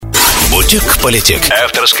Политик.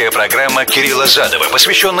 Авторская программа Кирилла Задова,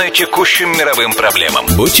 посвященная текущим мировым проблемам.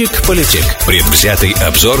 Политик. Предвзятый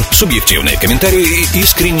обзор, субъективные комментарии и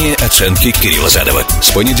искренние оценки Кирилла Задова.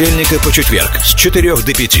 С понедельника по четверг с 4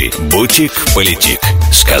 до 5. Политик.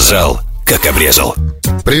 Сказал, как обрезал.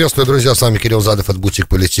 Приветствую, друзья, с вами Кирилл Задов от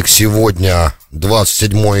Политик. Сегодня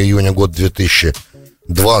 27 июня, год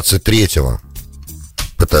 2023.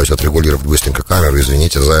 Пытаюсь отрегулировать быстренько камеру,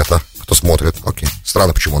 извините за это, кто смотрит. Окей,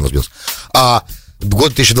 странно, почему он сбился.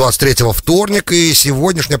 Год 2023, вторник, и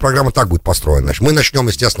сегодняшняя программа так будет построена. Значит, мы начнем,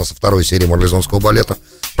 естественно, со второй серии марлезонского балета.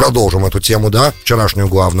 Продолжим эту тему, да, вчерашнюю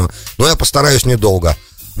главную. Но я постараюсь недолго.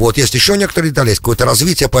 Вот, есть еще некоторые детали, есть какое-то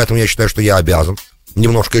развитие, поэтому я считаю, что я обязан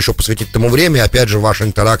немножко еще посвятить этому время. И опять же, ваша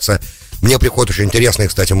интеракция. Мне приходят очень интересные,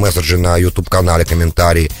 кстати, месседжи на YouTube-канале,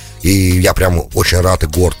 комментарии. И я прям очень рад и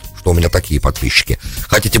горд, что у меня такие подписчики.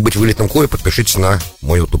 Хотите быть в элитном клубе, подпишитесь на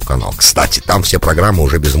мой YouTube-канал. Кстати, там все программы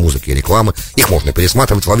уже без музыки и рекламы. Их можно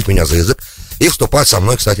пересматривать, ловить меня за язык и вступать со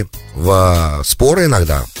мной, кстати, в споры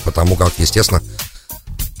иногда. Потому как, естественно,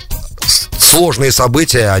 сложные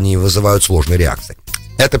события, они вызывают сложные реакции.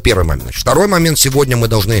 Это первый момент. Значит, второй момент. Сегодня мы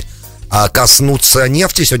должны коснуться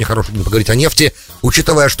нефти. Сегодня хорошо будет поговорить о нефти.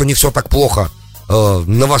 Учитывая, что не все так плохо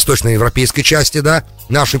на восточноевропейской части, да,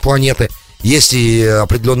 нашей планеты. Есть и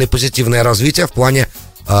определенное позитивное развитие в плане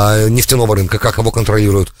нефтяного рынка, как его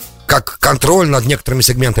контролируют, как контроль над некоторыми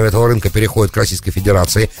сегментами этого рынка переходит к Российской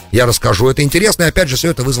Федерации. Я расскажу, это интересно, и опять же, все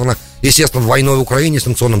это вызвано, естественно, войной в Украине и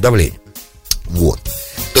санкционным давлением. Вот.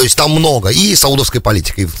 То есть там много, и саудовской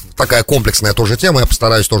политикой. Такая комплексная тоже тема, я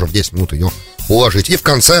постараюсь тоже в 10 минут ее уложить. И в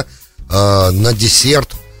конце, на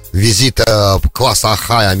десерт, визит класса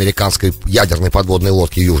Ахая американской ядерной подводной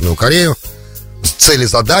лодки в Южную Корею. Цели,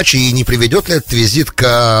 задачи, и не приведет ли этот визит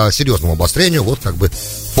к серьезному обострению, вот как бы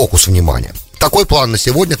фокус внимания. Такой план на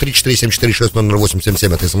сегодня.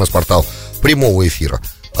 34746000877, это смс-портал прямого эфира.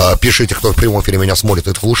 Пишите, кто в прямом эфире меня смотрит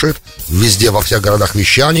и слушает. Везде, во всех городах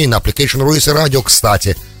вещаний. На application Ruis Radio,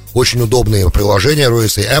 кстати, очень удобные приложения,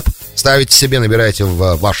 Ruis App. Ставите себе, набираете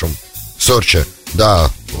в вашем серче, да,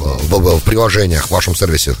 в приложениях, в вашем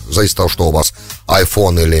сервисе, зависит от того, что у вас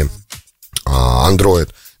iPhone или Android,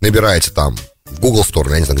 набираете там в Google Store,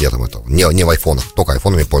 я не знаю, где там это, не в айфонах, только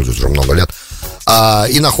айфонами пользуюсь уже много лет,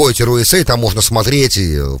 и находите RUSA, там можно смотреть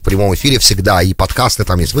и в прямом эфире всегда, и подкасты,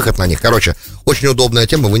 там есть выход на них. Короче, очень удобная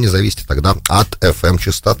тема, вы не зависите тогда от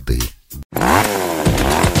FM-частоты.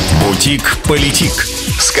 Политик.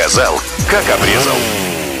 Сказал, как обрезал.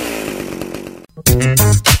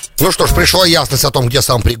 Ну что ж, пришла ясность о том, где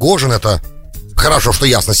сам Пригожин. Это хорошо, что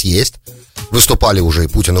ясность есть. Выступали уже и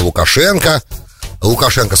Путин, и Лукашенко.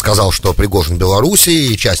 Лукашенко сказал, что Пригожин в Беларуси,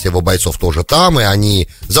 и часть его бойцов тоже там, и они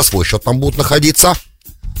за свой счет там будут находиться.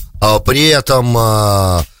 При этом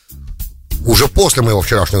уже после моего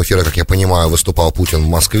вчерашнего эфира, как я понимаю, выступал Путин в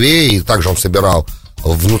Москве, и также он собирал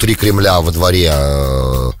внутри Кремля, во дворе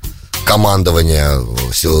командования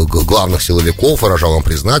главных силовиков, выражал им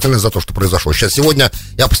признательность за то, что произошло. Сегодня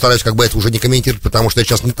я постараюсь как бы это уже не комментировать, потому что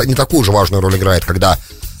сейчас не такую же важную роль играет, когда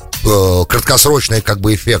краткосрочный как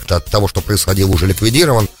бы эффект от того, что происходило, уже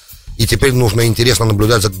ликвидирован, и теперь нужно интересно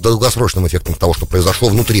наблюдать за долгосрочным эффектом того, что произошло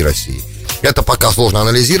внутри России. Это пока сложно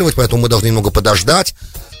анализировать, поэтому мы должны немного подождать,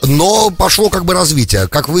 но пошло как бы развитие.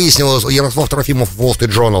 Как выяснилось, Ярослав Трофимов в Wall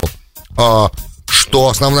Street Journal, что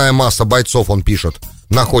основная масса бойцов, он пишет,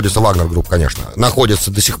 находится, Вагнер групп, конечно,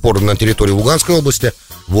 находится до сих пор на территории Луганской области,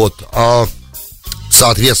 вот,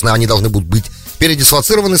 соответственно, они должны будут быть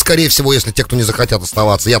передислоцированы, скорее всего, если те, кто не захотят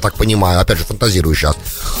оставаться, я так понимаю, опять же, фантазирую сейчас.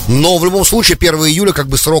 Но в любом случае, 1 июля, как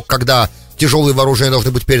бы срок, когда тяжелые вооружения должны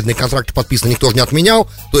быть переданы, контракты подписаны, никто же не отменял,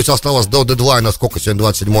 то есть осталось до дедлайна, сколько сегодня,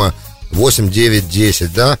 27-е, 8, 9,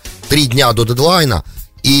 10, да, 3 дня до дедлайна,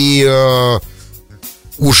 и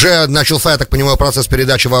уже начался, я так понимаю, процесс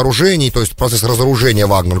передачи вооружений, то есть процесс разоружения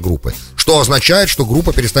Вагнер-группы, что означает, что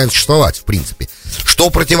группа перестанет существовать, в принципе.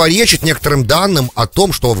 Что противоречит некоторым данным о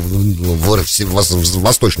том, что в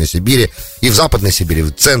Восточной Сибири и в Западной Сибири,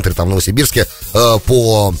 в центре, там, в Новосибирске,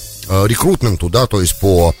 по рекрутменту, да, то есть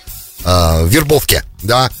по вербовке,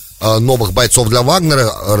 да, новых бойцов для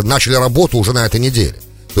Вагнера начали работу уже на этой неделе.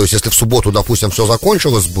 То есть, если в субботу, допустим, все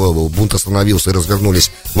закончилось, бунт остановился и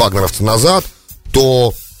развернулись вагнеровцы назад,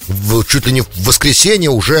 то чуть ли не в воскресенье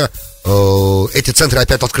уже эти центры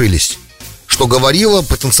опять открылись. Что говорило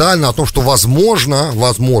потенциально о том, что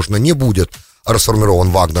возможно, не будет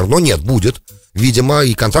расформирован Вагнер. Но нет, будет. Видимо,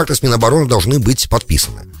 и контракты с Минобороны должны быть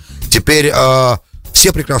подписаны. Теперь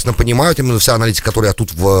все прекрасно понимают, именно вся аналитика, которую я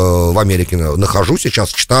тут в Америке нахожу сейчас,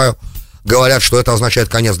 читаю, говорят, что это означает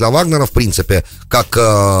конец для Вагнера, в принципе, как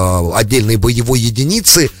отдельной боевой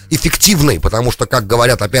единицы, эффективной, потому что, как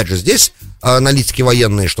говорят, опять же, здесь аналитики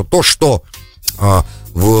военные, что то, что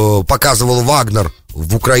показывал Вагнер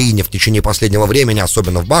в Украине в течение последнего времени,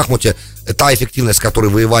 особенно в Бахмуте, та эффективность, с которой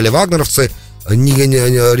воевали вагнеровцы,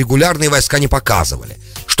 регулярные войска не показывали.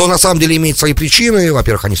 Что на самом деле имеет свои причины.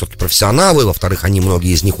 Во-первых, они все-таки профессионалы. Во-вторых,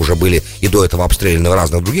 многие из них уже были и до этого обстреляны в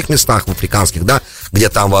разных других местах, в африканских, да, где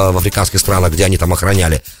там, в африканских странах, где они там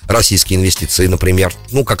охраняли российские инвестиции, например,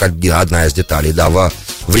 как одна из деталей, да, в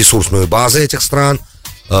ресурсную базу этих стран,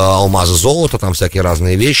 алмазы, золото, там всякие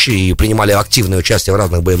разные вещи, и принимали активное участие в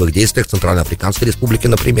разных боевых действиях в Центральноафриканской Республике,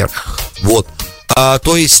 например. Вот.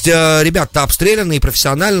 То есть ребята обстреляны и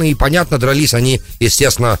профессиональные, и, понятно, дрались они,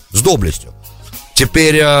 естественно, с доблестью.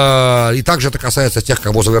 Теперь, и также это касается тех,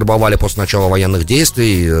 кого завербовали после начала военных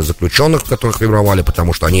действий, заключенных, которых вербовали,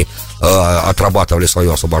 потому что они отрабатывали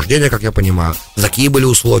свое освобождение, как я понимаю. Такие были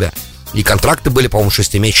условия. И контракты были, по-моему,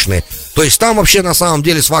 6-месячные. То есть там вообще, на самом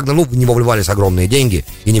деле, с Вагнером, не вливались огромные деньги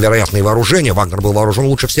и невероятные вооружения. Вагнер был вооружен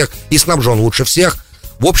лучше всех и снабжен лучше всех.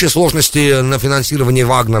 В общей сложности на финансирование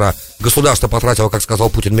Вагнера государство потратило, как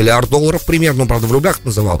сказал Путин, $1 миллиард примерно, правда, в рублях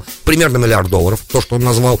называл, примерно $1 миллиард, то, что он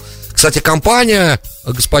назвал. Кстати, компания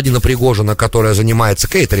господина Пригожина, которая занимается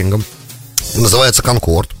кейтерингом, называется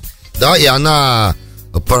 «Конкорд», да, и она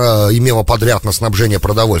имела подряд на снабжение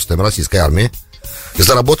продовольствием российской армии и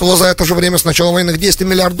заработала за это же время с начала военных действий $1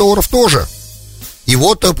 миллиард тоже. И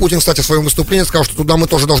вот Путин, кстати, в своем выступлении сказал, что туда мы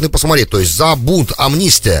тоже должны посмотреть. То есть за бунт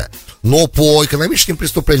амнистия, но по экономическим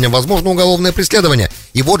преступлениям возможно уголовное преследование.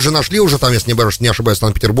 И вот же нашли уже там, если не ошибаюсь, в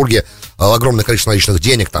Санкт-Петербурге огромное количество наличных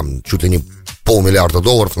денег, там чуть ли не $500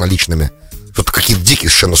 миллиарда наличными. Что-то какие-то дикие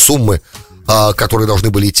совершенно суммы, которые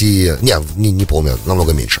должны были идти... Не полмиллиарда,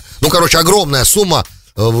 намного меньше. Огромная сумма,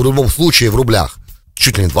 в любом случае, в рублях.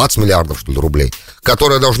 Чуть ли не 20 миллиардов, что ли, рублей,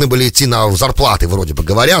 которые должны были идти на зарплаты, вроде бы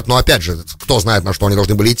говорят, но, опять же, кто знает, на что они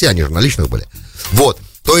должны были идти, они же наличных были. Вот,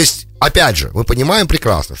 то есть, опять же, мы понимаем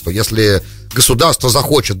прекрасно, что если государство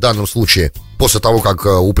захочет в данном случае, после того, как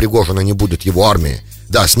у Пригожина не будет его армии,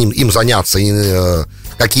 да, им заняться и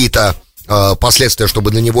какие-то последствия, чтобы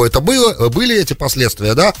для него это были эти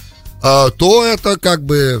последствия, да, то это как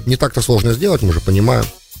бы не так-то сложно сделать, мы же понимаем,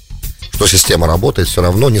 что система работает все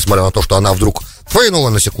равно, несмотря на то, что она вдруг фейнула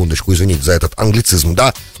на секундочку, извините за этот англицизм,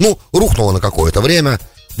 да, рухнула на какое-то время,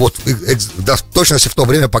 вот, да, в точности в то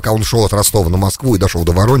время, пока он шел от Ростова на Москву и дошел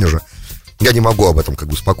до Воронежа. Я не могу об этом как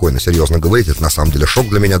бы спокойно, серьезно говорить, это на самом деле шок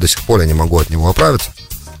для меня до сих пор, я не могу от него оправиться,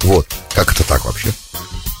 вот, как это так вообще?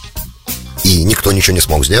 И никто ничего не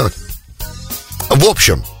смог сделать. В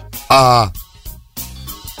общем,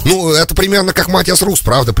 это примерно как Матиас Рус,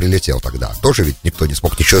 правда, прилетел тогда. Тоже ведь никто не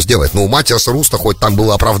смог ничего сделать. У Матиаса Руста хоть там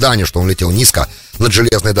было оправдание, что он летел низко над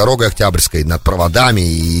железной дорогой Октябрьской, над проводами,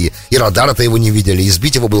 и радара-то его не видели, и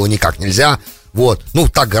сбить его было никак нельзя. Вот,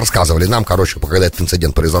 так рассказывали нам, когда этот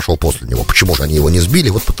инцидент произошел после него. Почему же они его не сбили?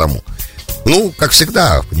 Вот потому. Как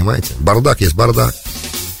всегда, понимаете, бардак есть бардак.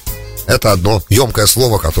 Это одно емкое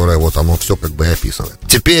слово, которое вот оно все как бы и описывает.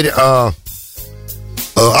 Теперь...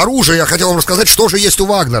 оружие, я хотел вам рассказать, что же есть у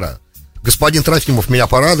Вагнера. Господин Трофимов меня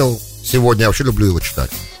порадовал сегодня, я вообще люблю его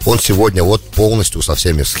читать. Он сегодня вот полностью со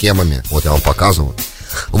всеми схемами, вот я вам показываю.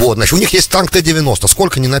 Вот, значит, у них есть танк Т-90,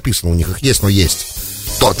 сколько не написано, у них их есть, но есть.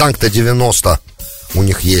 Танк Т-90 у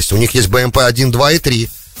них есть БМП-1, 2 и 3,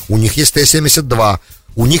 у них есть Т-72,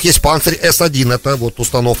 у них есть Панцирь С-1, это вот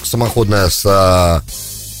установка самоходная с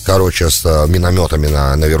минометами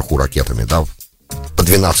наверху, ракетами, да, по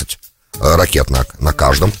 12 ракет на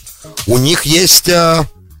каждом. У них есть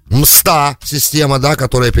МСТА система, да,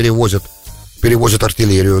 которая перевозит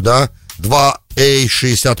артиллерию, да. 2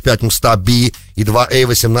 А-65 МСТА-Б и 2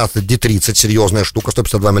 А-18 Д-30, серьезная штука,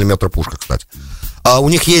 152 мм пушка, кстати. У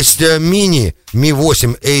них есть мини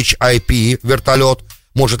Ми-8 HIP вертолет,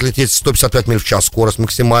 может лететь 155 миль в час, скорость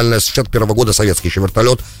максимальная, с 61 года советский еще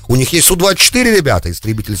вертолет. У них есть Су-24, ребята,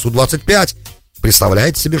 истребители Су-25.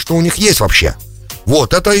 Представляете себе, что у них есть вообще?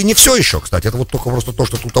 Вот, это и не все еще, кстати, это вот только просто то,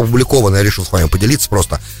 что тут опубликовано, я решил с вами поделиться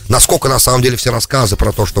просто, насколько на самом деле все рассказы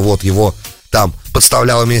про то, что вот его там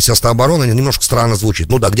подставляло Министерство обороны, немножко странно звучит.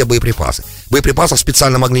 Да, где боеприпасы? Боеприпасов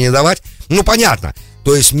специально могли не давать, понятно,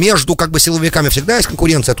 то есть между как бы силовиками всегда есть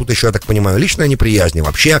конкуренция, тут еще, я так понимаю, личная неприязнь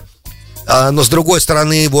вообще, но с другой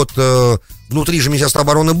стороны, вот внутри же Министерства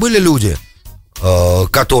обороны были люди,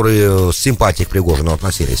 которые с симпатией к Пригожину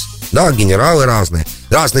относились. Да, генералы разные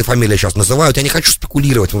фамилии сейчас называют. Я не хочу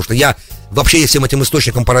спекулировать, потому что я вообще всем этим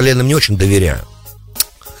источникам параллельным не очень доверяю.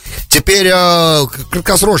 Теперь в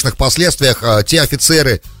краткосрочных последствиях те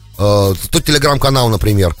офицеры, тот телеграм-канал,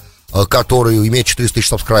 например, который имеет 400 тысяч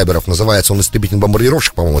сабскрайберов, называется он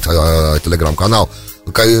 «Истребитель-бомбардировщик», по-моему, это телеграм-канал.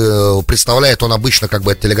 Представляет он обычно как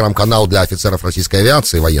бы телеграм-канал для офицеров российской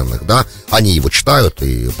авиации военных, да, они его читают,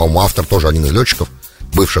 и, по-моему, автор тоже один из летчиков,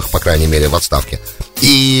 бывших, по крайней мере, в отставке.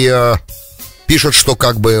 И пишет, что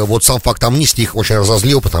как бы вот сам факт амнистии их очень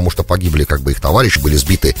разозлил, потому что погибли как бы их товарищи, были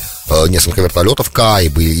сбиты несколько вертолетов К,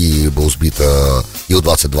 и был сбит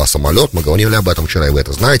Ил-22 самолет. Мы говорили об этом вчера, и вы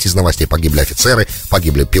это знаете из новостей. Погибли офицеры,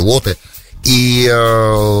 погибли пилоты. И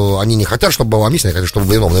они не хотят, чтобы была амнистия, они хотят,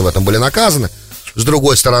 чтобы виновные в этом были наказаны. С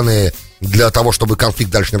другой стороны, для того, чтобы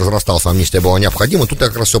конфликт дальше не разрастался, амнистия была необходима. Тут я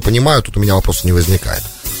как раз все понимаю, тут у меня вопросов не возникает.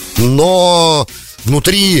 Но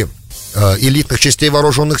внутри элитных частей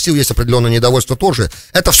вооруженных сил есть определенное недовольство тоже.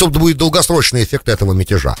 Это все будет долгосрочные эффекты этого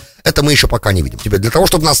мятежа. Это мы еще пока не видим. Теперь для того,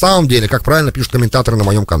 чтобы на самом деле, как правильно пишут комментаторы на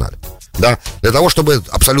моем канале, да, для того, чтобы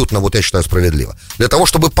абсолютно, вот я считаю, справедливо, для того,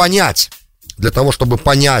 чтобы понять,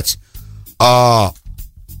 на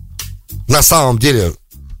самом деле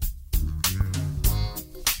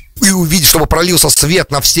и увидеть, чтобы пролился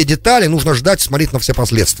свет на все детали, нужно ждать, смотреть на все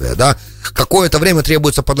последствия, да. Какое-то время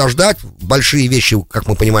требуется подождать, большие вещи, как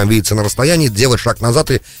мы понимаем, видятся на расстоянии, делать шаг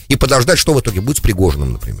назад и подождать, что в итоге будет с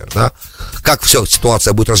Пригожиным, например, да. Как все,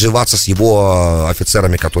 ситуация будет развиваться с его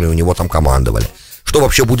офицерами, которые у него там командовали. Что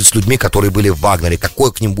вообще будет с людьми, которые были в Вагнере,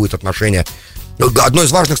 какое к ним будет отношение. Одно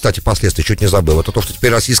из важных, кстати, последствий, чуть не забыл, это то, что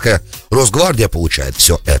теперь российская Росгвардия получает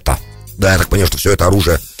все это. Да, я так понимаю, что все это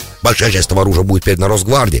оружие, большая часть этого оружия будет передана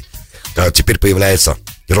Росгвардии. Теперь появляется,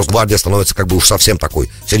 и Росгвардия становится как бы уж совсем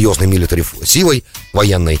такой серьезной милитари силой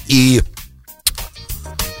военной. И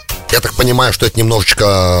я так понимаю, что это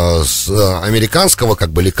немножечко с американского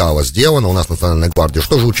как бы лекала сделано. У нас Национальная гвардия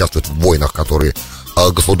что же участвует в войнах, которые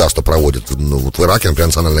государство проводит. Ну, вот в Ираке, например,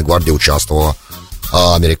 Национальная гвардия участвовала,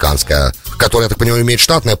 американская, которая, я так понимаю, имеет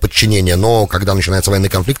штатное подчинение, но когда начинается военный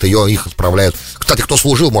конфликт, их отправляют. Кстати, кто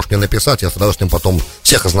служил, может мне написать, я с удовольствием потом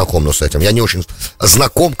всех ознакомлю с этим. Я не очень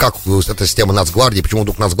знаком, как эта система Нацгвардии, почему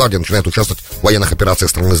вдруг Нацгвардия начинает участвовать в военных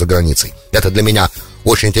операциях страны за границей. Это для меня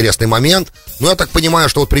очень интересный момент, но я так понимаю,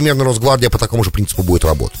 что вот примерно Росгвардия по такому же принципу будет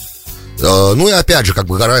работать. Ну и опять же, как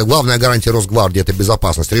бы главная гарантия Росгвардии — это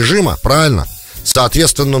безопасность режима, правильно?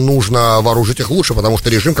 Соответственно, нужно вооружить их лучше, потому что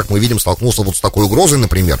режим, как мы видим, столкнулся вот с такой угрозой,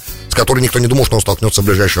 например, с которой никто не думал, что он столкнется в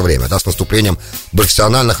ближайшее время, да, с наступлением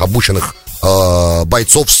профессиональных, обученных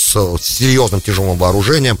бойцов с серьезным тяжелым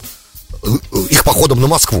вооружением, их походом на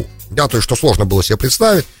Москву, да, то есть, что сложно было себе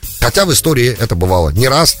представить, хотя в истории это бывало не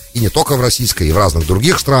раз, и не только в российской, и в разных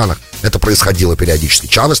других странах, это происходило периодически.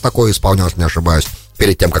 Чавес такое исполнял, если не ошибаюсь,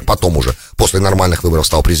 перед тем, как потом уже, после нормальных выборов,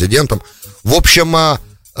 стал президентом. В общем,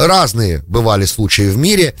 разные бывали случаи в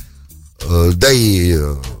мире, да и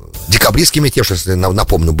декабристский мятеж, если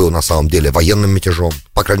напомню, был на самом деле военным мятежом,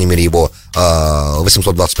 по крайней мере его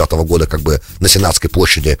 825 года как бы на Сенатской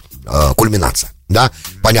площади кульминация, да,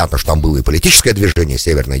 понятно, что там было и политическое движение,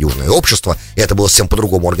 северное и южное общество, и это было совсем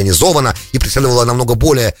по-другому организовано и преследовало намного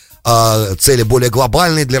более цели более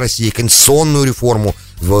глобальные для России, конституционную реформу,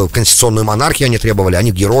 в конституционную монархию они требовали,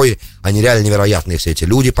 они герои, они реально невероятные, все эти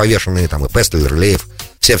люди повешенные, там и Пестель, Ирлеев,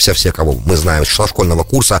 все, кого мы знаем со школьного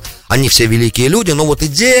курса, они все великие люди, но вот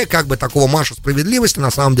идея как бы такого марша справедливости,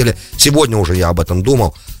 на самом деле, сегодня уже я об этом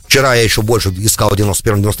думал, вчера я еще больше искал в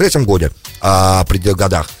 91-93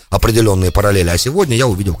 годах определенные параллели, а сегодня я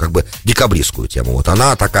увидел как бы декабристскую тему, вот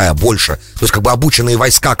она такая больше, то есть как бы обученные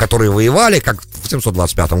войска, которые воевали, как в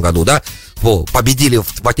 725 году, да, победили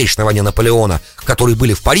в Отечественной войне Наполеона, которые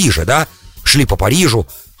были в Париже, да, шли по Парижу,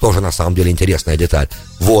 тоже на самом деле интересная деталь.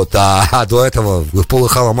 Вот, а до этого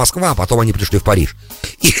полыхала Москва, а потом они пришли в Париж.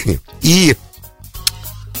 И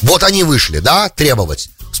вот они вышли, да, требовать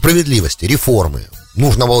справедливости, реформы.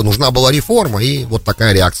 Нужна была реформа, и вот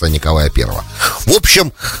такая реакция Николая Первого. В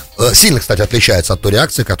общем, сильно, кстати, отличается от той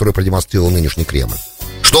реакции, которую продемонстрировал нынешний Кремль.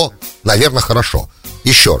 Что, наверное, хорошо.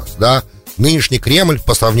 Еще раз, да, нынешний Кремль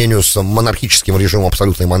по сравнению с монархическим режимом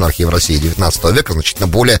абсолютной монархии в России 19 века значительно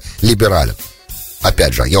более либерален.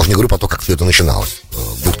 Опять же, я уже не говорю про то, как все это начиналось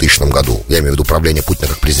в 2000 году. Я имею в виду правление Путина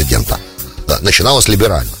как президента. Начиналось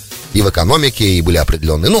либерально. И в экономике, и были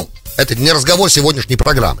определенные... Ну, это не разговор сегодняшней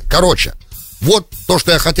программы. Короче, вот то,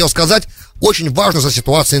 что я хотел сказать. Очень важно за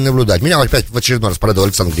ситуацией наблюдать. Меня опять в очередной раз порадовал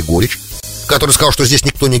Александр Григорьевич, который сказал, что здесь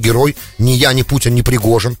никто не герой. Ни я, ни Путин, ни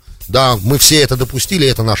Пригожин. Да, мы все это допустили,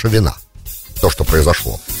 это наша вина. То, что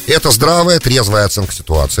произошло. Это здравая, трезвая оценка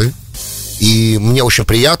ситуации. И мне очень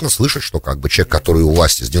приятно слышать, что как бы человек, который у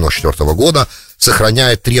власти с 94 года,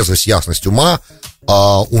 сохраняет трезвость, ясность ума,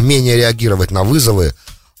 умение реагировать на вызовы,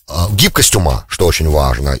 гибкость ума, что очень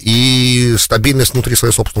важно, и стабильность внутри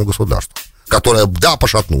своего собственного государства. которая, да,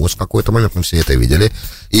 пошатнулась в какой-то момент, мы все это видели,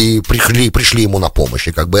 и пришли ему на помощь,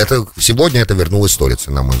 и как бы это, сегодня это вернулось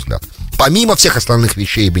столице, на мой взгляд. Помимо всех остальных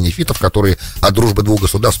вещей и бенефитов, которые от дружбы двух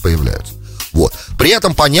государств появляются. Вот. При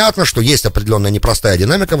этом понятно, что есть определенная непростая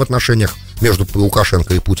динамика в отношениях между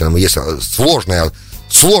Лукашенко и Путиным, есть сложная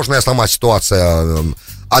сама ситуация,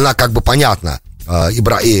 она как бы понятна,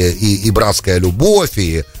 и братская любовь,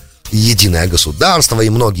 и единое государство, и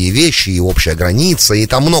многие вещи, и общая граница, и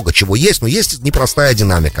там много чего есть, но есть непростая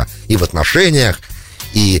динамика и в отношениях,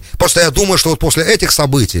 и просто я думаю, что вот после этих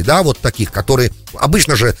событий, да, вот таких, которые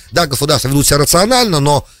обычно же, да, государства ведут себя рационально,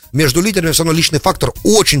 но между лидерами все равно личный фактор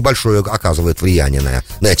очень большое оказывает влияние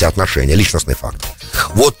на эти отношения, личностный фактор.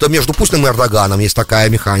 Вот между Путиным и Эрдоганом есть такая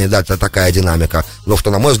механика, да, такая динамика, потому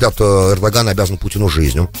что, на мой взгляд, Эрдоган обязан Путину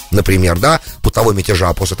жизнью, например, да, после того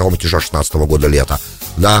мятежа 16 года лета,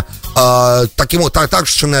 да. Так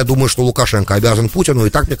же, я думаю, что Лукашенко обязан Путину, и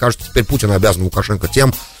так, мне кажется, теперь Путин обязан Лукашенко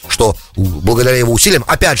тем, что благодаря его усилиям,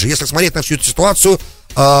 опять же, если смотреть на всю эту ситуацию,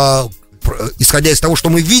 исходя из того, что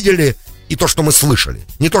мы видели, и то, что мы слышали.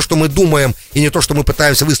 Не то, что мы думаем, и не то, что мы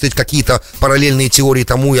пытаемся выстроить какие-то параллельные теории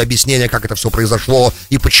тому и объяснения, как это все произошло,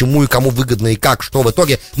 и почему, и кому выгодно, и как, что в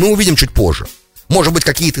итоге, мы увидим чуть позже. Может быть,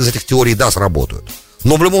 какие-то из этих теорий, да, сработают.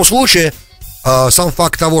 Но в любом случае, сам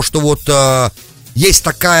факт того, что вот есть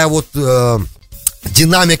такая вот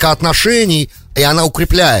динамика отношений, и она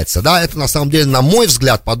укрепляется, да, это на самом деле, на мой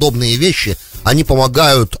взгляд, подобные вещи, они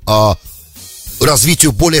помогают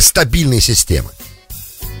развитию более стабильной системы.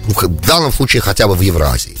 В данном случае хотя бы в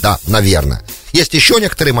Евразии, да, наверное. Есть еще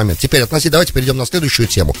некоторые моменты. Теперь давайте перейдем на следующую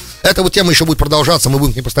тему. Эта вот тема еще будет продолжаться, мы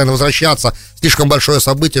будем к ней постоянно возвращаться. Слишком большое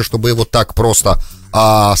событие, чтобы его так просто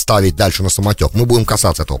ставить дальше на самотек. Мы будем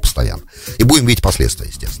касаться этого постоянно. И будем видеть последствия,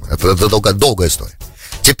 естественно. Это долгая история.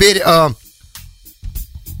 Теперь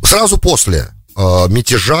сразу после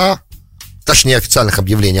мятежа, точнее официальных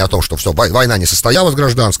объявлений о том, что все, война не состоялась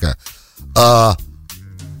гражданская,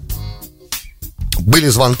 были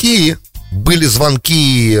звонки,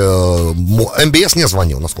 МБС не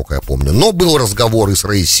звонил, насколько я помню, но был разговор и с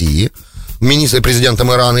Раисией,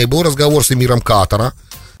 президентом Ирана, и был разговор с эмиром Катара,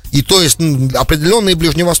 и то есть определенные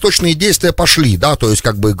ближневосточные действия пошли, да, то есть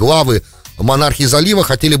как бы главы монархии залива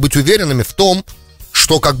хотели быть уверенными в том,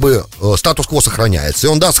 что как бы статус-кво сохраняется, и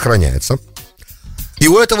он, да, сохраняется. И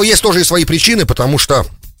у этого есть тоже и свои причины, потому что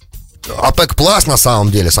ОПЕК+, на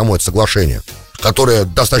самом деле, само это соглашение, которое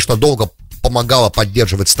достаточно долго помогало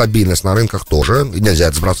поддерживать стабильность на рынках тоже, нельзя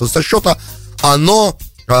это сбрасывать со счета,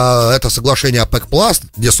 это соглашение ОПЕК+,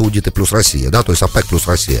 где саудиты плюс Россия, да, то есть ОПЕК плюс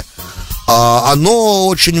Россия, оно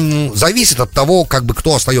очень зависит от того, как бы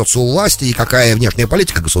кто остается у власти и какая внешняя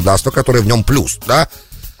политика государства, которая в нем плюс, да.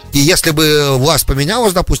 И если бы власть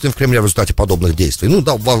поменялась, допустим, в Кремле в результате подобных действий, ну,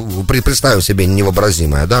 да, представим себе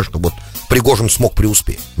невообразимое, да, чтобы вот Пригожин смог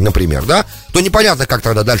преуспеть, например, да, то непонятно, как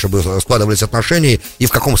тогда дальше бы складывались отношения и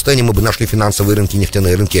в каком состоянии мы бы нашли финансовые рынки,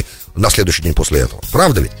 нефтяные рынки на следующий день после этого.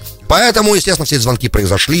 Правда ведь? Поэтому, естественно, все эти звонки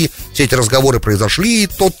произошли, все эти разговоры произошли, и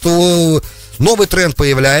тот новый тренд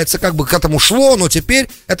появляется, как бы к этому шло, но теперь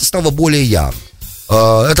это стало более явно.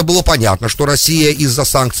 Это было понятно, что Россия из-за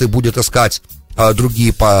санкций будет искать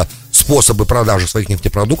другие способы продажи своих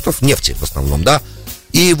нефтепродуктов, нефти в основном, да.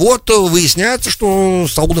 И вот выясняется, что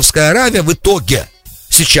Саудовская Аравия в итоге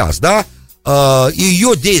сейчас, да,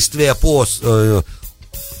 ее действия по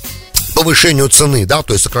повышению цены, да,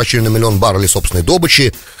 то есть сокращению на 1 миллион баррелей собственной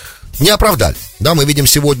добычи, не оправдались. Да, мы видим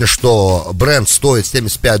сегодня, что Брент стоит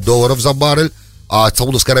 $75 за баррель, а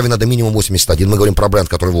Саудовской Аравии надо минимум 81. Мы говорим про бренд,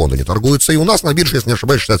 который в Лондоне торгуется, и у нас на бирже, если не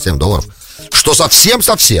ошибаюсь, $67. Что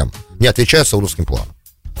совсем не отвечает саудовским планам.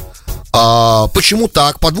 Почему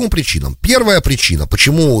так? По двум причинам. Первая причина,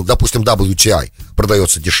 почему, допустим, WTI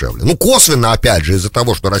продается дешевле. Ну, косвенно, опять же, из-за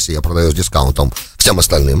того, что Россия продает с дискаунтом всем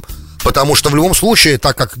остальным. Потому что в любом случае,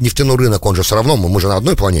 так как нефтяной рынок, он же все равно, мы же на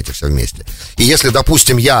одной планете все вместе. И если,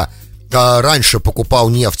 допустим, я раньше покупал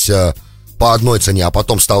нефть по одной цене, а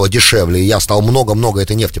потом стало дешевле, и я стал много-много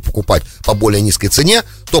этой нефти покупать по более низкой цене,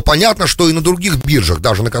 то понятно, что и на других биржах,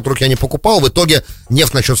 даже на которых я не покупал, в итоге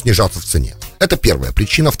нефть начнет снижаться в цене. Это первая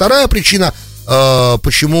причина. Вторая причина,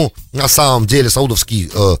 почему на самом деле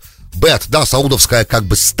саудовский бет, да, саудовская как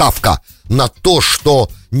бы ставка на то, что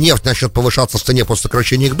нефть начнет повышаться в цене после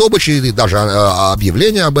сокращения их добычи, и даже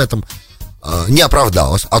объявление об этом не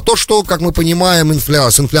оправдалось. А то, что, как мы понимаем,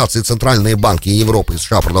 с инфляцией центральные банки Европы и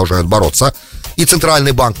США продолжают бороться, и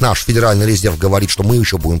центральный банк наш, Федеральный резерв, говорит, что мы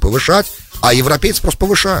еще будем повышать, а европейцы просто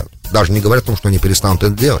повышают, даже не говорят о том, что они перестанут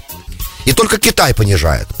это делать. И только Китай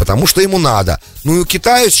понижает, потому что ему надо. Ну и у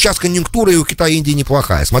Китая сейчас конъюнктура, и у Китая и Индии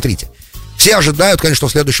неплохая. Смотрите, все ожидают, конечно,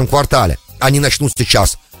 в следующем квартале они начнут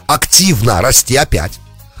сейчас активно расти опять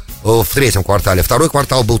в третьем квартале. Второй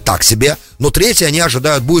квартал был так себе, но третий они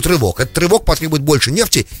ожидают будет рывок. Этот рывок потребует больше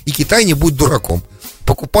нефти, и Китай не будет дураком.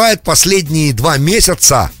 Покупает последние 2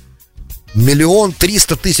 месяца 1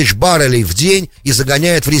 300 000 баррелей в день и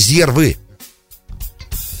загоняет в резервы.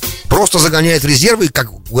 Просто загоняет в резервы, и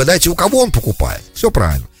как угадайте, у кого он покупает? Все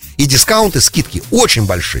правильно. И дискаунты, скидки очень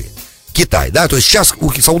большие. Китай, да, то есть сейчас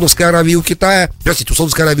у Саудовской Аравии и у Китая, простите, у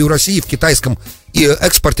Саудовской Аравии и у России в китайском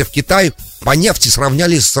экспорте в Китай по нефти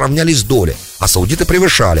сравнялись доли, а саудиты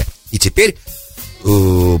превышали. И теперь по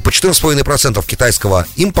 14,5% китайского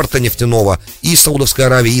импорта нефтяного из Саудовской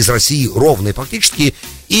Аравии, из России ровные практически.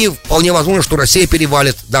 И вполне возможно, что Россия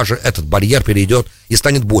перевалит, даже этот барьер перейдет и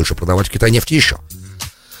станет больше продавать в Китай нефти еще.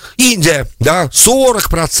 Индия, да,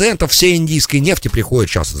 40% всей индийской нефти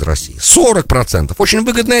приходит сейчас из России. 40%. Очень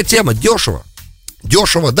выгодная тема, дешево.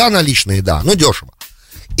 Дешево, да, наличные, да, но дешево.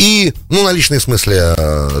 И, наличные в смысле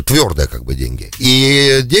твердые как бы деньги.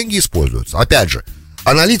 И деньги используются. Опять же,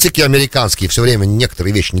 аналитики американские все время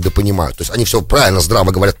некоторые вещи недопонимают. То есть они все правильно,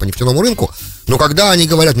 здраво говорят по нефтяному рынку, но когда они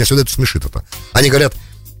говорят, меня всегда это смешит это, они говорят,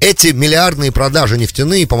 эти миллиардные продажи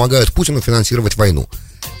нефтяные помогают Путину финансировать войну.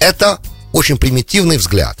 Это очень примитивный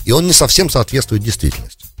взгляд, и он не совсем соответствует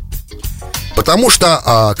действительности. Потому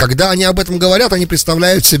что, когда они об этом говорят, они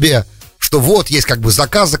представляют себе, что вот есть как бы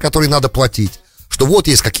заказ, за который надо платить, что вот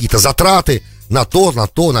есть какие-то затраты на то,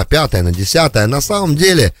 на пятое, на десятое. На самом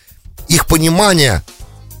деле, их понимание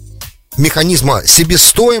механизма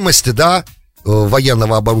себестоимости, да,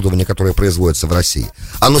 военного оборудования, которое производится в России,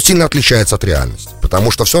 оно сильно отличается от реальности, потому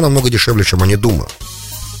что все намного дешевле, чем они думают.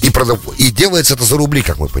 И делается это за рубли,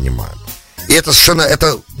 как мы понимаем. И это совершенно,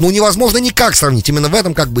 невозможно никак сравнить. Именно в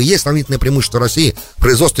этом как бы есть сравнительное преимущество России в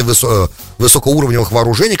производстве высокоуровневых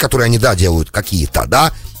вооружений, которые они, да, делают какие-то,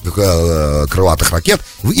 да, крылатых ракет.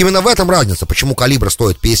 Именно в этом разница, почему калибр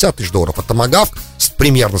стоит $50 000, а томагавк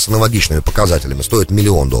примерно с аналогичными показателями стоит $1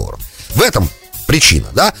 000 000. В этом причина,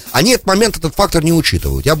 да. Они этот фактор не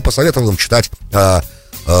учитывают. Я бы посоветовал им читать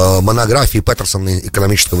монографии Петерсона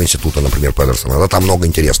экономического института, например, Петерсона. Да, там много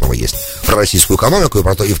интересного есть про российскую экономику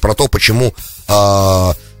и про то, почему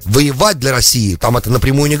воевать для России, там это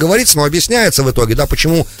напрямую не говорится, но объясняется в итоге, да,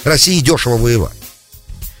 почему России дешево воевать.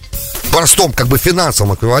 В простом, как бы,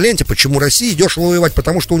 финансовом эквиваленте, почему России дешево воевать,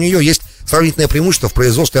 потому что у нее есть сравнительное преимущество в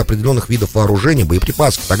производстве определенных видов вооружений,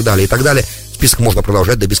 боеприпасов и так далее, и так далее. Список можно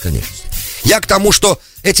продолжать до бесконечности. Я к тому, что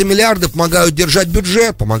эти миллиарды помогают держать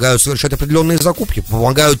бюджет, помогают совершать определенные закупки,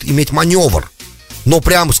 помогают иметь маневр. Но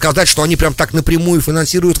прямо сказать, что они прям так напрямую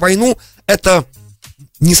финансируют войну, это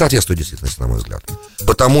не соответствует действительности, на мой взгляд.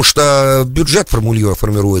 Потому что бюджет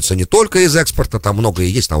формируется не только из экспорта, там много и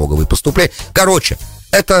есть налоговые поступления. Короче,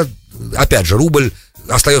 это, опять же, рубль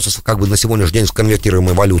остается как бы на сегодняшний день с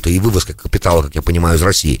конвертируемой валютой, и вывозка капитала, как я понимаю, из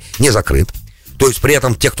России не закрыт. То есть при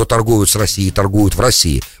этом те, кто торгуют с Россией, торгуют в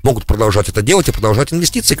России, могут продолжать это делать и продолжать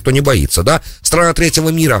инвестиции, кто не боится, да. Страны третьего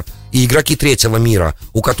мира и игроки третьего мира,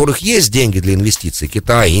 у которых есть деньги для инвестиций,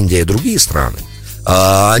 Китай, Индия и другие страны,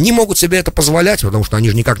 они могут себе это позволять, потому что они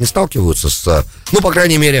же никак не сталкиваются с, по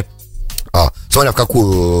крайней мере, смотря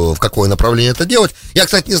в какое направление это делать. Я,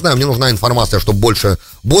 кстати, не знаю, мне нужна информация, чтобы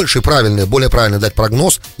более правильно дать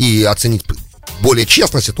прогноз и оценить более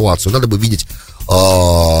честно ситуацию. Надо бы видеть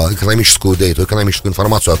экономическую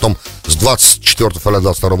информацию о том, с 24 февраля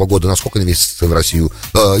 2022 года, насколько инвестиции в Россию,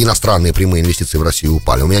 иностранные прямые инвестиции в Россию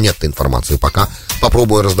упали. У меня нет этой информации пока.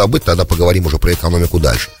 Попробую раздобыть, тогда поговорим уже про экономику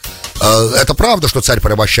дальше. Это правда, что царь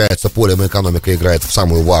порабощается полем, и экономика играет в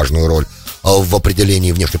самую важную роль в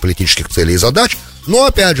определении внешнеполитических целей и задач. Но,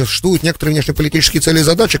 опять же, существуют некоторые внешнеполитические цели и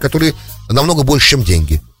задачи, которые намного больше, чем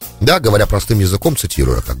деньги. Да, говоря простым языком,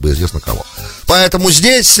 цитируя, как бы известно кого. Поэтому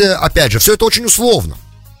здесь, опять же, все это очень условно.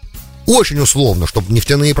 Очень условно, чтобы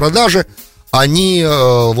нефтяные продажи, они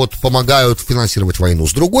помогают финансировать войну.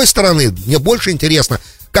 С другой стороны, мне больше интересно,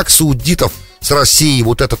 как саудитов с Россией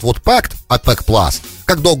вот этот вот пакт, ОПЕК+,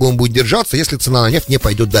 как долго он будет держаться, если цена на нефть не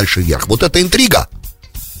пойдет дальше вверх. Вот это интрига.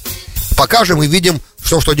 Пока же мы видим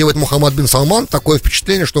все, что делает Мухаммад бин Салман, такое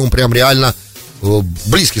впечатление, что он прям реально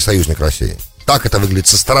близкий союзник России. Так это выглядит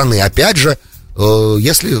со стороны. Опять же,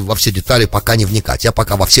 если во все детали пока не вникать. Я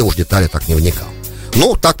пока во все уж детали так не вникал.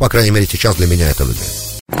 Ну, так, по крайней мере, сейчас для меня это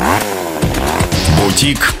выглядит.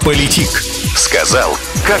 Бутик-политик. Сказал,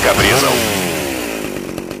 как обрезал.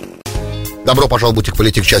 Добро пожаловать в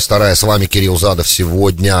Бутик-политик, часть 2. С вами Кирилл Задов.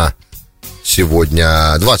 Сегодня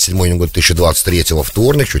 27 июня 2023,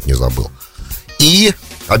 вторник, чуть не забыл. И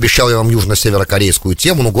обещал я вам южно-северокорейскую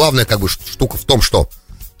тему. Но главная как бы штука в том, что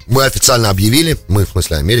мы официально объявили, мы, в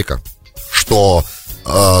смысле Америка, что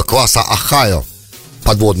класса Ohio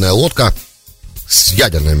подводная лодка с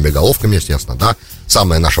ядерными боеголовками, естественно, да.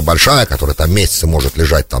 Самая наша большая, которая там месяцы может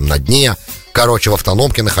лежать там на дне. Короче, в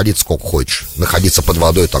автономке находиться сколько хочешь. Находиться под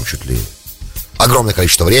водой там чуть ли огромное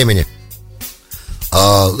количество времени.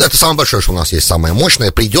 Это самое большое, что у нас есть, самое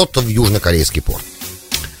мощное. Придет в южнокорейский порт.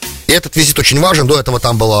 И этот визит очень важен. До этого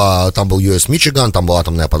там был US Мичиган, там была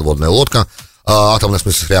атомная подводная лодка. Атомная, в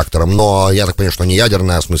смысле, с реактором. Но я так понимаю, что не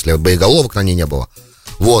ядерная, в смысле, боеголовок на ней не было.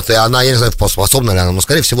 Вот, и она, я не знаю, способна ли она, но,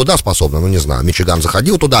 скорее всего, да, способна, ну, не знаю. Мичиган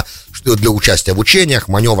заходил туда для участия в учениях,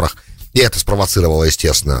 маневрах. И это спровоцировало,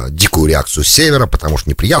 естественно, дикую реакцию с севера, потому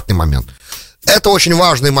что неприятный момент. Это очень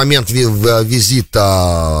важный момент визита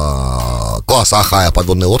класса Ахая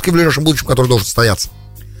подводной лодки в ближайшем будущем, который должен состояться.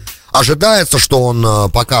 Ожидается, что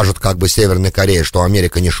он покажет как бы Северной Корее, что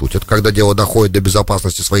Америка не шутит, когда дело доходит до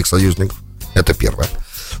безопасности своих союзников. Это первое.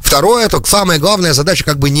 Второе, это самая главная задача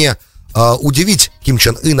как бы не удивить Ким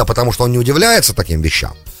Чен Ына, потому что он не удивляется таким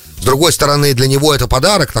вещам. С другой стороны, для него это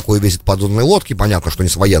подарок, такой визит подводной лодки, понятно, что не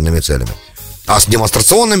с военными целями, а с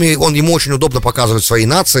демонстрационными. Ему очень удобно показывать своей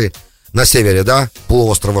нации на севере, да,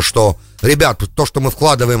 полуострова, что, ребят, то, что мы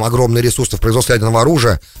вкладываем огромные ресурсы в производство ядерного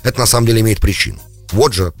оружия, это на самом деле имеет причину.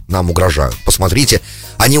 Вот же нам угрожают. Посмотрите,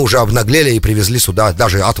 они уже обнаглели и привезли сюда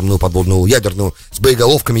даже атомную подводную ядерную с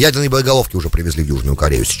боеголовками. Ядерные боеголовки уже привезли в Южную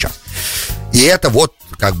Корею сейчас. И это вот,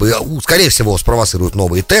 как бы, скорее всего, спровоцирует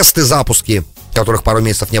новые тесты, запуски, которых пару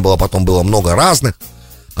месяцев не было, потом было много разных.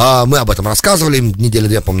 Мы об этом рассказывали, недели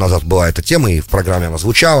две, по-моему, назад была эта тема, и в программе она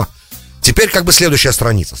звучала. Теперь как бы следующая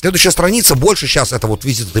страница. Следующая страница больше сейчас, это вот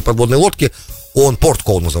визит этой подводной лодки, он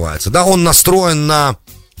порт-кол называется, да, он настроен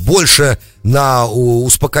больше на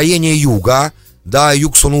успокоение юга, да,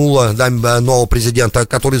 Юг Сун-Ула, да, нового президента,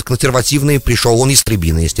 который консервативный, пришел, он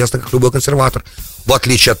истребиный, естественно, как любой консерватор, в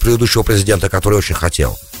отличие от предыдущего президента, который очень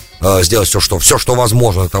хотел сделать все, что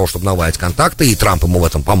возможно для того, чтобы наладить контакты, и Трамп ему в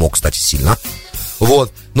этом помог, кстати, сильно.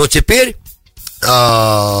 Вот, но теперь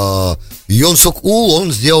Йон Сук Ул,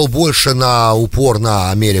 он сделал больше упор на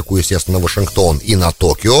Америку, естественно, на Вашингтон и на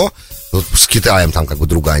Токио. С Китаем там как бы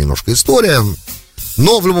другая немножко история.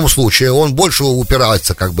 Но в любом случае он больше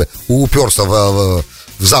уперся в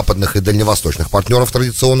западных и дальневосточных партнеров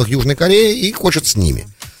традиционных Южной Кореи и хочет с ними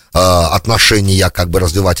отношения как бы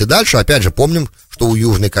развивать и дальше. Опять же, помним, что у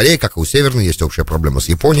Южной Кореи, как и у Северной, есть общая проблема с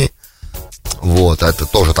Японией. Вот, это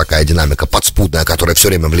тоже такая динамика подспудная, которая все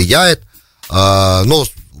время влияет. Но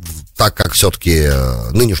так как все-таки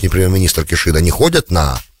нынешний премьер-министр Кишида не ходит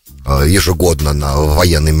ежегодно на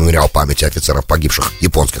военный мемориал памяти офицеров, погибших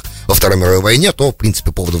японских во Второй мировой войне, то, в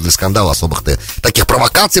принципе, поводов для скандала особых таких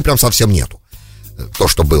провокаций прям совсем нету. То,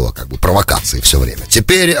 что было, как бы, провокации все время.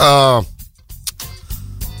 Теперь,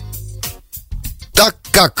 так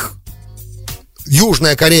как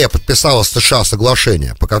Южная Корея подписала с США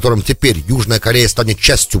соглашение, по которым теперь Южная Корея станет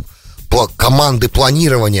частью команды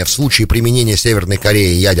планирования в случае применения Северной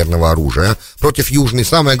Кореи ядерного оружия против Южной.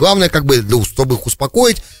 Самое главное, как бы, чтобы их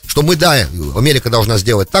успокоить, что Америка должна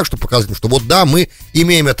сделать так, чтобы показать, что вот да, мы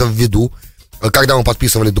имеем это в виду, когда мы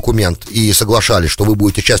подписывали документ и соглашались, что вы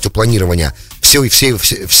будете частью планирования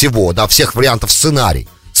всего, да, всех вариантов сценариев,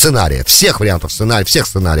 всех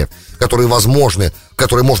сценариев, которые возможны,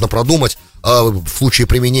 которые можно продумать в случае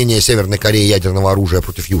применения Северной Кореи ядерного оружия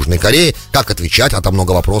против Южной Кореи, как отвечать, а там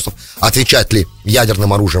много вопросов, отвечать ли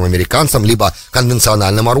ядерным оружием американцам, либо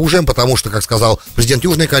конвенциональным оружием, потому что, как сказал президент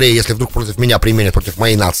Южной Кореи, если вдруг против меня применят, против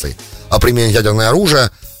моей нации, применят ядерное оружие,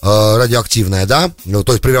 радиоактивное, да,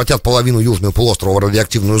 то есть превратят половину южного полуострова в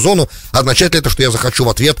радиоактивную зону, означает ли это, что я захочу в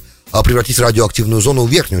ответ превратить радиоактивную зону в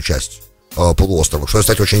верхнюю часть полуострова, что,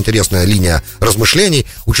 кстати, очень интересная линия размышлений,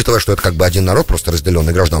 учитывая, что это как бы один народ, просто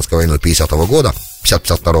разделенный гражданской войной 50-го года,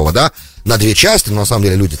 52-го, да, на две части, но на самом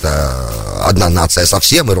деле люди-то одна нация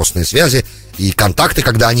совсем, и родственные связи, и контакты,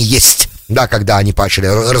 когда они есть, да, когда они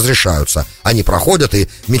разрешаются, они проходят, и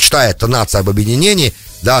мечтает нация об объединении,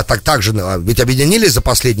 да, так же, ведь объединились за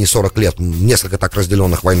последние 40 лет несколько так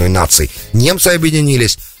разделенных войной наций, немцы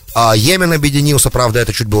объединились, Йемен объединился, правда,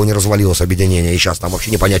 это чуть было не развалилось объединение, и сейчас там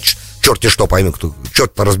вообще не понять, черти что поймет,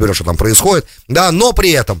 черт-то разберешь, что там происходит, да, но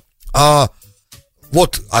при этом,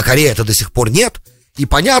 Корея-то до сих пор нет, и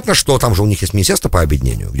понятно, что там же у них есть министерство по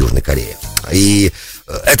объединению в Южной Корее, и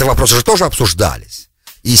эти вопросы же тоже обсуждались,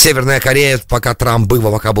 и Северная Корея, пока Трамп был,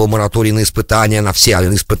 пока был мораторий на испытания, на все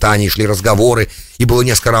испытания, шли разговоры, и было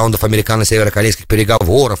несколько раундов американо-северокорейских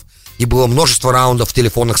переговоров, и было множество раундов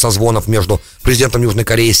телефонных созвонов между президентом Южной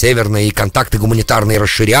Кореи и Северной, и контакты гуманитарные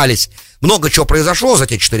расширялись. Много чего произошло за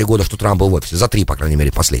те 4 года, что Трамп был в офисе, за 3, по крайней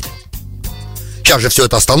мере, последних. Сейчас же все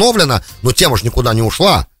это остановлено, но тема же никуда не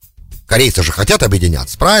ушла. Корейцы же хотят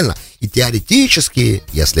объединяться, правильно? И теоретически,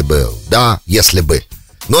 если бы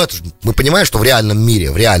Но это, мы понимаем, что в реальном мире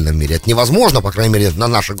это невозможно, по крайней мере,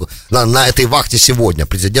 на этой вахте сегодня,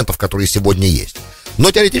 президентов, которые сегодня есть.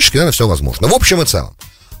 Но теоретически, наверное, все возможно. В общем и целом,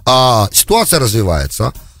 ситуация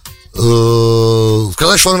развивается.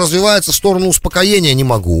 Сказать, что она развивается в сторону успокоения, не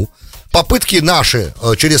могу. Попытки наши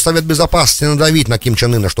через Совет Безопасности надавить на Ким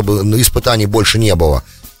Чен Ына, чтобы испытаний больше не было,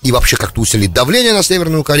 и вообще как-то усилить давление на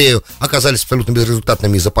Северную Корею, оказались абсолютно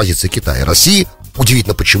безрезультатными из-за позиции Китая и России.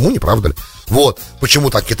 Удивительно, почему, не правда ли? Вот, почему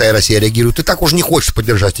так Китай и Россия реагируют. И так уже не хочет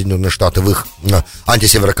поддержать Соединенные Штаты в их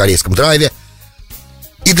антисеверокорейском драйве.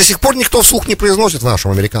 И до сих пор никто вслух не произносит в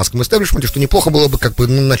нашем американском истеблишменте, что неплохо было бы как бы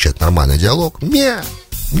начать нормальный диалог. Нет.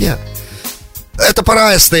 Это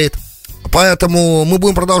пора стоит. Поэтому мы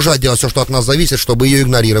будем продолжать делать все, что от нас зависит, чтобы ее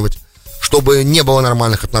игнорировать, чтобы не было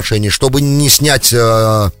нормальных отношений, чтобы не снять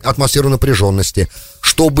атмосферу напряженности,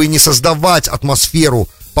 чтобы не создавать атмосферу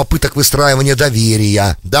попыток выстраивания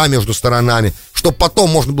доверия, да, между сторонами, чтобы потом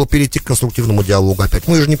можно было перейти к конструктивному диалогу опять.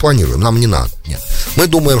 Мы же не планируем, нам не надо. Нет. Мы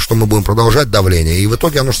думаем, что мы будем продолжать давление, и в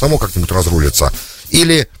итоге оно же само как-нибудь разрулится.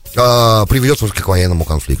 Или приведет к военному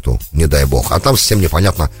конфликту, не дай бог. А там совсем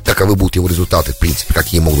непонятно, каковы будут его результаты, в принципе,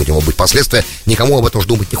 какие могут у него быть последствия. Никому об этом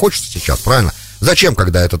думать не хочется сейчас, правильно? Зачем,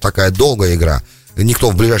 когда это такая долгая игра? Никто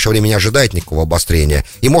в ближайшее время не ожидает никакого обострения.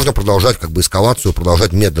 И можно продолжать как бы эскалацию,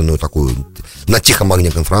 продолжать медленную такую на тихом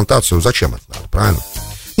огне конфронтацию. Зачем это надо, правильно?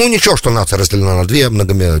 Ну ничего, что нация разделена на две,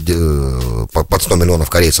 под 100 миллионов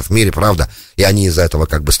корейцев в мире, правда, и они из-за этого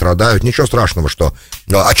как бы страдают. Ничего страшного, что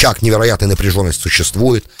очаг невероятной напряженности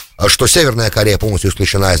существует, что Северная Корея полностью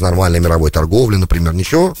исключена из нормальной мировой торговли, например.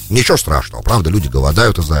 Ничего страшного, правда, люди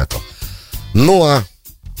голодают из-за этого. Ну а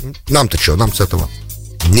нам-то что, нам с этого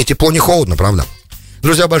ни тепло, ни холодно, правда?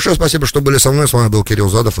 Друзья, большое спасибо, что были со мной. С вами был Кирилл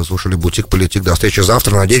Задов. Вы слушали «Бутик Политик». До встречи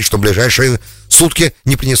завтра. Надеюсь, что ближайшие сутки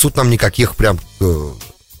не принесут нам никаких прям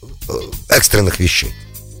экстренных вещей.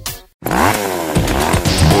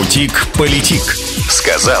 «Бутик Политик».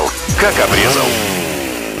 Сказал, как обрезал.